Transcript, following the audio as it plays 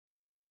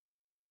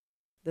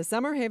The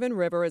Summerhaven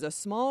River is a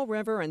small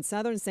river in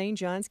southern St.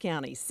 Johns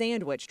County,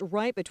 sandwiched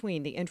right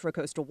between the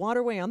Intracoastal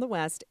Waterway on the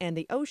west and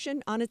the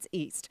ocean on its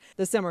east.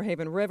 The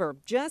Summerhaven River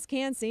just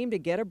can't seem to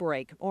get a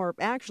break, or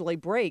actually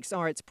breaks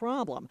are its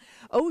problem.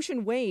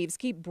 Ocean waves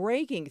keep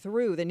breaking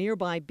through the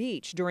nearby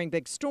beach during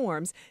big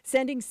storms,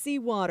 sending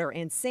seawater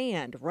and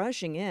sand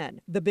rushing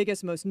in. The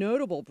biggest, most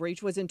notable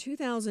breach was in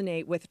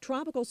 2008 with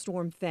Tropical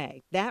Storm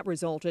Faye. That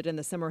resulted in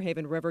the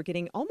Summerhaven River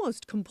getting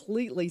almost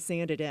completely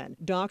sanded in.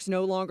 Docks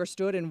no longer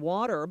stood in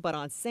water but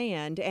on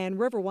sand, and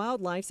river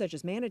wildlife such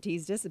as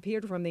manatees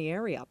disappeared from the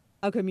area.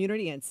 A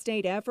community and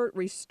state effort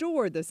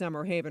restored the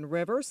Summerhaven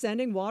River,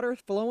 sending water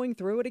flowing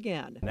through it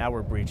again. Now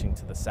we're breaching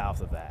to the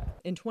south of that.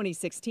 In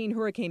 2016,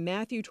 Hurricane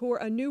Matthew tore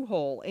a new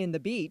hole in the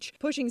beach,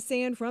 pushing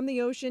sand from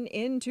the ocean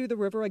into the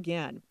river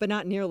again, but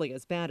not nearly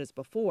as bad as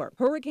before.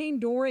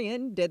 Hurricane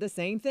Dorian did the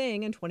same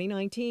thing in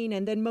 2019,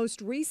 and then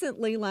most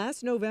recently,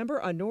 last November,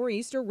 a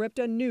nor'easter ripped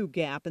a new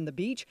gap in the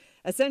beach,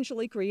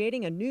 essentially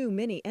creating a new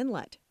mini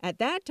inlet. At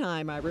that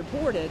time, I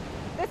reported,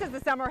 "This is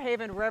the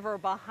Summerhaven River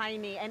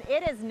behind me, and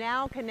it is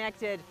now connected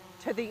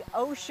to the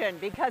ocean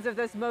because of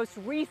this most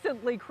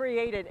recently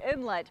created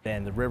inlet."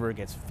 Then the river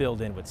gets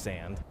filled in with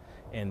sand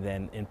and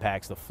then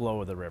impacts the flow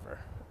of the river.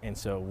 And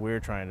so we're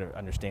trying to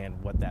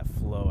understand what that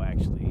flow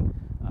actually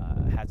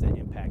has an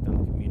impact on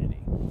the community.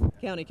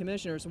 County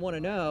commissioners want to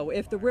know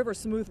if the river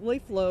smoothly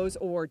flows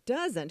or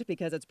doesn't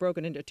because it's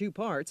broken into two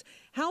parts.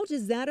 How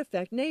does that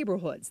affect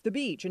neighborhoods, the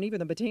beach, and even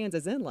the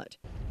Matanzas Inlet?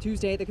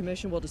 Tuesday, the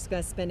commission will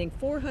discuss spending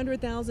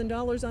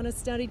 $400,000 on a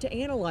study to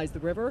analyze the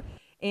river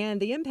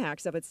and the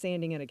impacts of it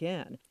sanding in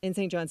again. In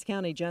St. Johns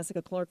County,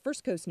 Jessica Clark,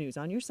 First Coast News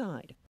on your side.